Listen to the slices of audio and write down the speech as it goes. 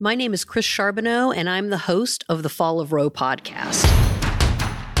My name is Chris Charbonneau, and I'm the host of the Fall of Roe podcast.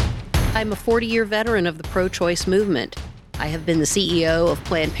 I'm a 40-year veteran of the pro-choice movement. I have been the CEO of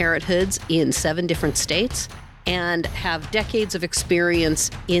Planned Parenthoods in 7 different states and have decades of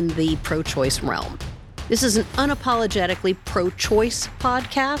experience in the pro-choice realm. This is an unapologetically pro-choice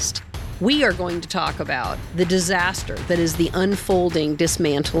podcast. We are going to talk about the disaster that is the unfolding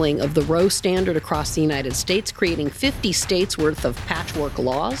dismantling of the Roe standard across the United States, creating 50 states worth of patchwork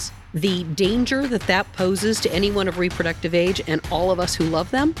laws, the danger that that poses to anyone of reproductive age and all of us who love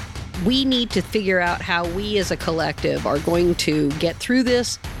them. We need to figure out how we as a collective are going to get through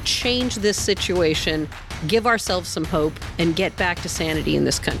this, change this situation, give ourselves some hope, and get back to sanity in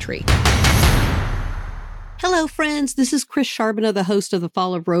this country. Hello, friends. This is Chris Charbonneau, the host of the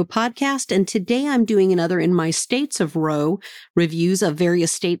Fall of Roe podcast, and today I'm doing another In My States of Roe reviews of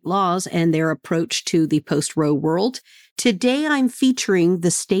various state laws and their approach to the post-Roe world. Today I'm featuring the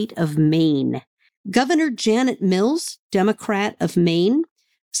state of Maine. Governor Janet Mills, Democrat of Maine,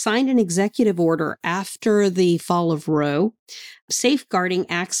 signed an executive order after the fall of Roe, safeguarding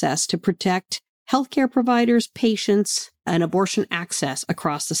access to protect healthcare providers, patients, and abortion access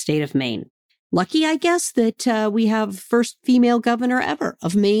across the state of Maine. Lucky, I guess, that we have first female governor ever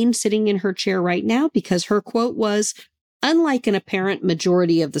of Maine sitting in her chair right now, because her quote was, "Unlike an apparent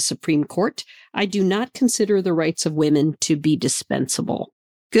majority of the Supreme Court, I do not consider the rights of women to be dispensable."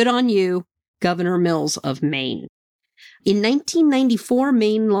 Good on you, Governor Mills of Maine. In 1994,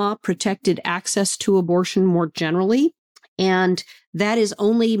 Maine law protected access to abortion more generally, and that is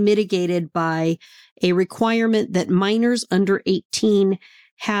only mitigated by a requirement that minors under 18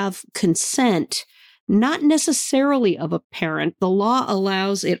 have consent, not necessarily of a parent. The law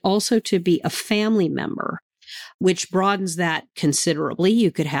allows it also to be a family member, which broadens that considerably.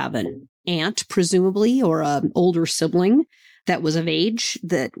 You could have an aunt, presumably, or an older sibling that was of age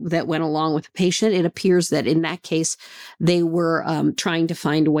that went along with the patient. It appears that in that case, they were trying to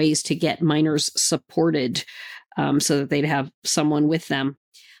find ways to get minors supported so that they'd have someone with them.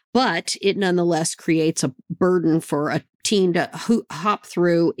 But it nonetheless creates a burden for a teen to hop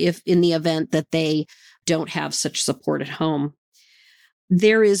through if in the event that they don't have such support at home.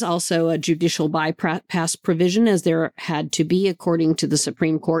 There is also a judicial bypass provision, as there had to be according to the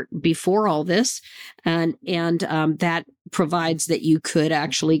Supreme Court before all this, and that provides that you could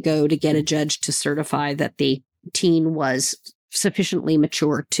actually go to get a judge to certify that the teen was sufficiently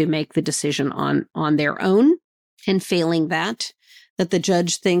mature to make the decision on their own, and failing that the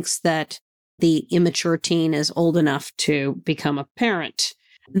judge thinks that the immature teen is old enough to become a parent.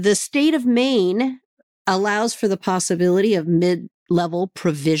 The state of Maine allows for the possibility of mid-level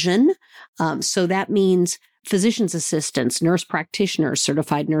provision. So that means physician's assistants, nurse practitioners,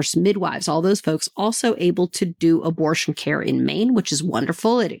 certified nurse midwives, all those folks also able to do abortion care in Maine, which is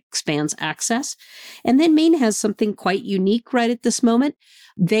wonderful. It expands access. And then Maine has something quite unique right at this moment.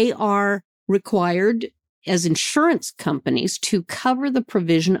 They are required as insurance companies to cover the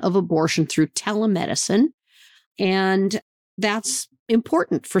provision of abortion through telemedicine. And that's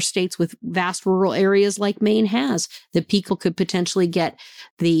important for states with vast rural areas like Maine has, that people could potentially get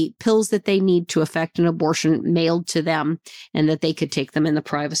the pills that they need to effect an abortion mailed to them, and that they could take them in the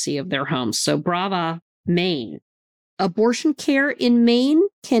privacy of their homes. So brava, Maine. Abortion care in Maine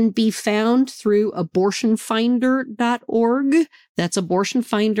can be found through abortionfinder.org. That's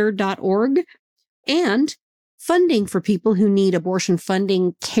abortionfinder.org. And funding for people who need abortion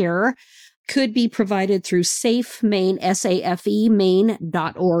funding care could be provided through Safe Maine, SAFE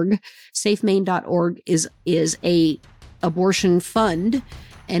Maine.org. SafeMaine.org is a abortion fund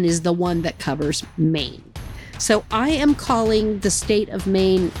and is the one that covers Maine. So I am calling the state of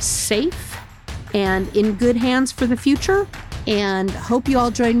Maine safe and in good hands for the future, and hope you all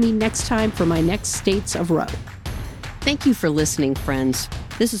join me next time for my next States of Roe. Thank you for listening, friends.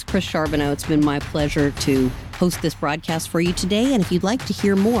 This is Chris Charbonneau. It's been my pleasure to host this broadcast for you today. And if you'd like to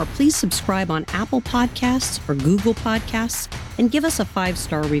hear more, please subscribe on Apple Podcasts or Google Podcasts and give us a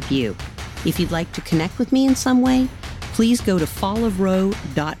 5-star review. If you'd like to connect with me in some way, please go to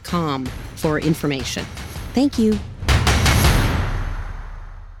fallofroe.com for information. Thank you.